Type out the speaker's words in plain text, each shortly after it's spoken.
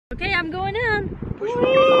Okay, I'm going down.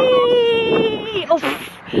 Whee! Oh,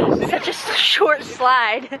 such a short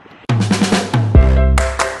slide.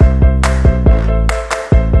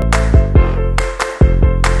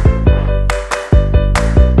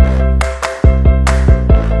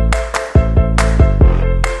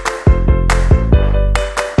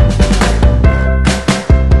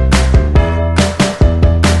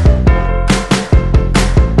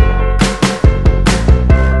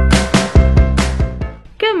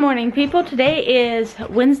 People, today is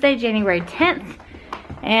Wednesday, January 10th,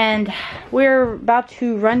 and we're about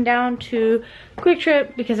to run down to Quick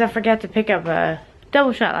Trip because I forgot to pick up a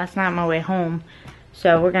double shot last night on my way home.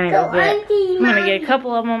 So we're gonna go get, I'm gonna get a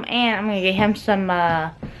couple of them, and I'm gonna get him some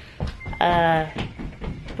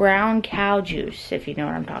brown cow juice, if you know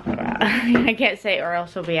what I'm talking about. I can't say it or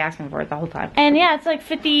else he'll be asking for it the whole time. And yeah, it's like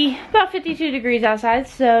about 52 degrees outside,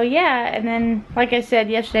 so yeah. And then, like I said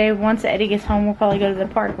yesterday, once Eddie gets home, we'll probably go to the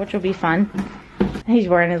park, which will be fun. He's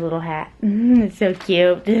wearing his little hat. It's so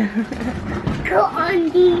cute. Go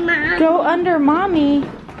under, Mommy. Go under, Mommy.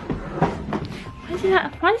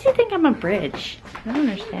 Why does he think I'm a bridge? I don't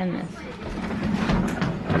understand this.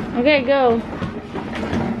 Okay, go.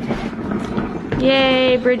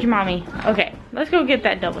 Yay, bridge mommy. Okay, let's go get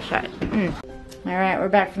that double shot. Alright, we're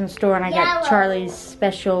back from the store and I got Charlie's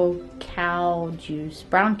special cow juice,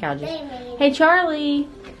 brown cow juice. Hey Charlie,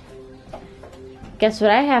 guess what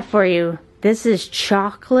I have for you? This is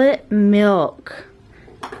chocolate milk.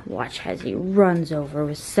 Watch as he runs over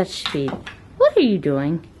with such speed. What are you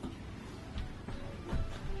doing?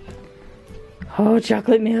 Oh,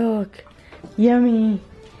 chocolate milk. Yummy.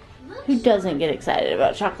 Who doesn't get excited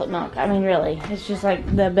about chocolate milk? I mean, really, it's just like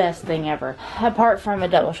the best thing ever. Apart from a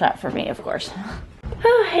double shot for me, of course.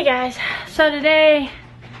 Oh, hey guys. So today,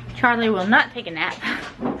 Charlie will not take a nap.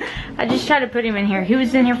 I just tried to put him in here. He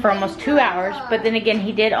was in here for almost 2 hours, but then again,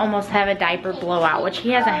 he did almost have a diaper blowout, which he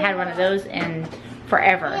hasn't had one of those in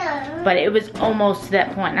forever. But it was almost to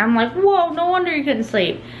that point. And I'm like, whoa, no wonder you couldn't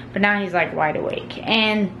sleep. But now he's like wide awake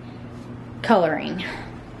and coloring.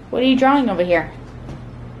 What are you drawing over here?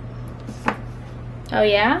 Oh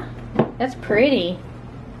yeah? That's pretty.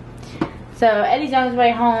 So Eddie's on his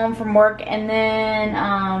way home from work, and then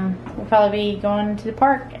we'll probably be going to the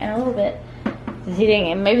park in a little bit.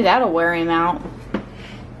 Maybe that'll wear him out.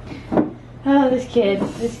 Oh, this kid.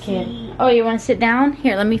 Oh, you want to sit down?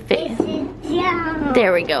 Here, let me fit.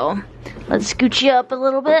 There we go. Let's scoot you up a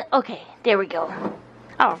little bit. Okay, there we go.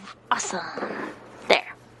 Oh, awesome.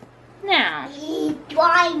 There. Now. He's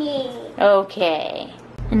whining. Okay.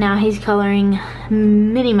 And now he's coloring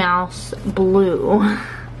Minnie Mouse blue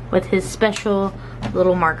with his special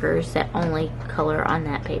little markers that only color on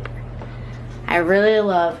that paper. I really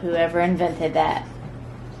love whoever invented that.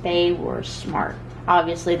 They were smart.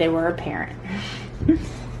 Obviously, they were a parent.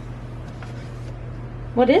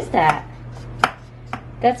 What is that?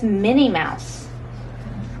 That's Minnie Mouse.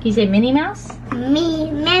 Can you say Minnie Mouse?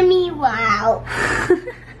 Minnie Wow.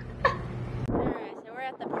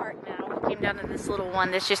 Came down to this little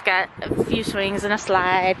one that's just got a few swings and a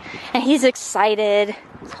slide, and he's excited.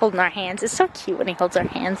 He's holding our hands. It's so cute when he holds our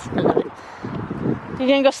hands. I love it. You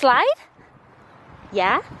gonna go slide?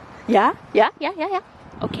 Yeah? Yeah? Yeah? Yeah? Yeah? Yeah?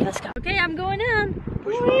 Okay, let's go. Okay, I'm going down.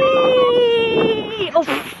 Whee! Oh,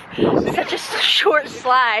 such a short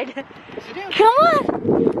slide. Come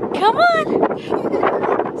on! Come on!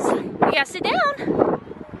 You gotta sit down.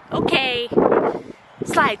 Okay.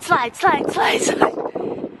 Slide, slide, slide, slide, slide.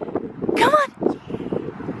 Come on.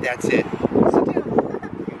 That's it. Sit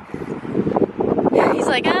down. He's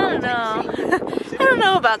like, I don't know. I don't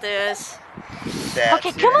know about this. That's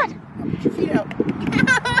okay, come on. Put your feet out.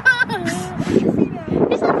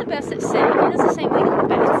 He's not the best at sitting. He does the same thing in the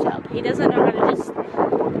bathtub. He doesn't know how to just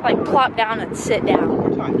like plop down and sit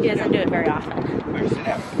down. He doesn't do it very often. All right, sit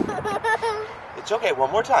down. It's okay.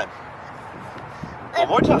 One more time. One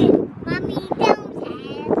more time. Mommy,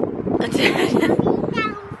 downstairs.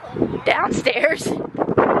 Downstairs? Come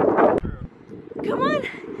on.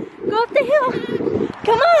 Go up the hill.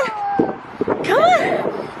 Come on. Come on.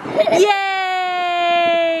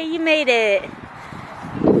 Yay! You made it.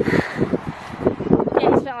 Yeah,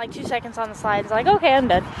 he spent like 2 seconds on the slide. He's like, okay, I'm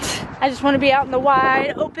done. I just want to be out in the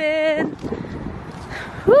wide open.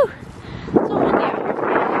 Whew. So windy out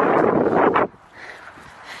here.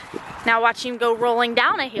 Now watch him go rolling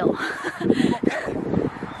down a hill.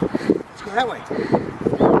 Let's go that way.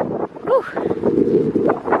 Whew.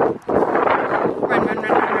 Run, run, run, run,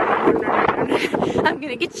 run, run, run, run, run. I'm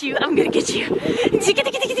gonna get you. I'm gonna get you.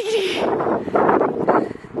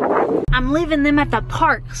 I'm leaving them at the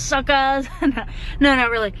park, suckers. No, not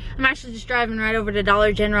really. I'm actually just driving right over to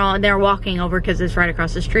Dollar General, and they're walking over because it's right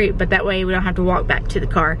across the street. But that way we don't have to walk back to the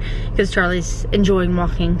car because Charlie's enjoying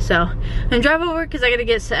walking. So I'm gonna drive over because I gotta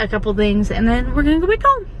get a couple things, and then we're gonna go back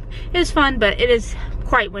home. It was fun, but it is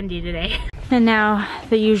quite windy today. And now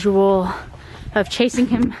the usual of chasing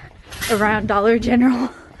him around Dollar General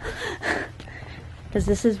because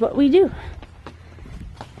this is what we do.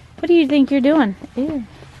 What do you think you're doing? Ew.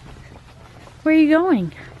 Where are you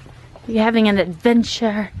going? You're having an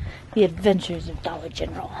adventure. The adventures of Dollar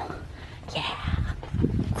General. Yeah.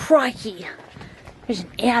 Crikey. There's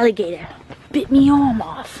an alligator. Bit me arm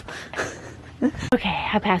off. Okay,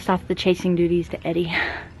 I passed off the chasing duties to Eddie.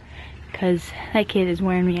 Because that kid is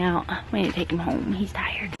wearing me out. We need to take him home. He's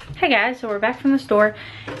tired. Hey guys, so we're back from the store.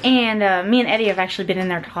 And me and Eddie have actually been in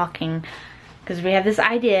there talking. Because we had this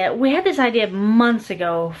idea. We had this idea months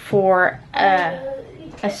ago for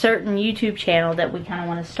a certain YouTube channel that we kind of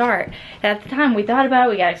want to start. And at the time we thought about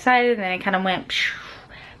it, we got excited, and then it kind of went pshh.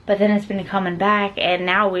 But then it's been coming back, and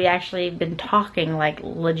now we actually been talking like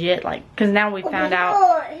legit, like, because now we found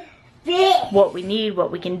out what we need,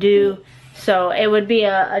 what we can do. So it would be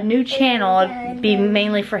a new channel. It'd be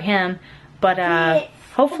mainly for him, but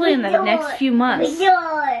hopefully in the next few months. No,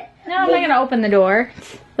 I'm not gonna open the door.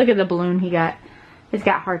 Look at the balloon he got. It's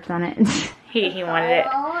got hearts on it. he wanted it.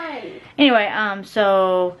 Anyway,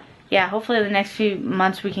 so yeah, hopefully the next few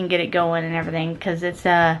months we can get it going and everything, because it's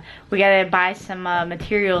we gotta buy some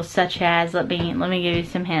materials such as, let me give you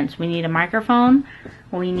some hints. We need a microphone.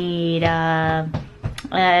 We need a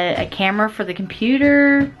camera for the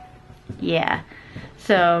computer. Yeah,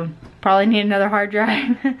 so probably need another hard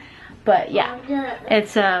drive. But yeah,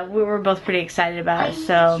 it's we were both pretty excited about it,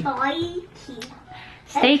 so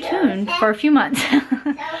stay tuned for a few months.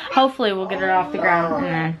 Hopefully we'll get it off the ground,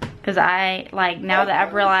 and then, because I, like, now that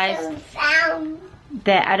I've realized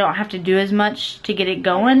that I don't have to do as much to get it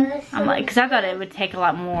going, I'm like, because I thought it would take a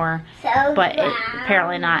lot more, but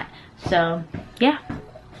apparently not. So yeah,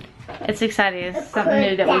 it's exciting. It's something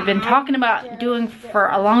new that we've been talking about doing for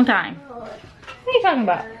a long time. What are you talking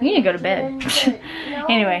about? You need to go to bed.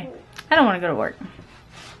 Anyway, I don't want to go to work,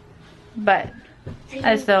 but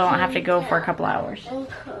I still don't have to go for a couple hours.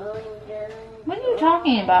 What are you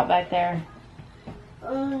talking about back there?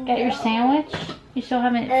 Got your sandwich? You still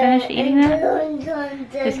haven't finished eating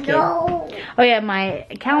that? Just kidding. Oh yeah, my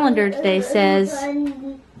calendar today says,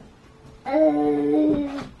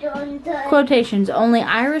 quotations, only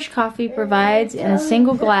Irish coffee provides in a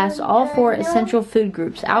single glass all 4 essential food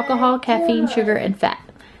groups: alcohol, caffeine, sugar, and fat.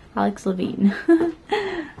 Alex Levine.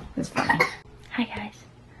 That's funny. Hi guys.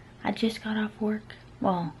 I just got off work.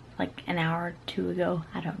 Well, like an hour or 2 ago.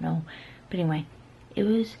 I don't know. But anyway, it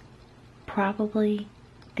was probably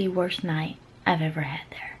the worst night I've ever had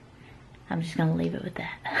there. I'm just gonna leave it with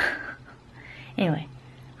that. Anyway,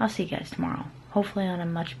 I'll see you guys tomorrow. Hopefully on a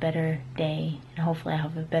much better day. And hopefully I'll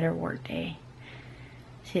have a better work day.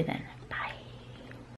 See you then.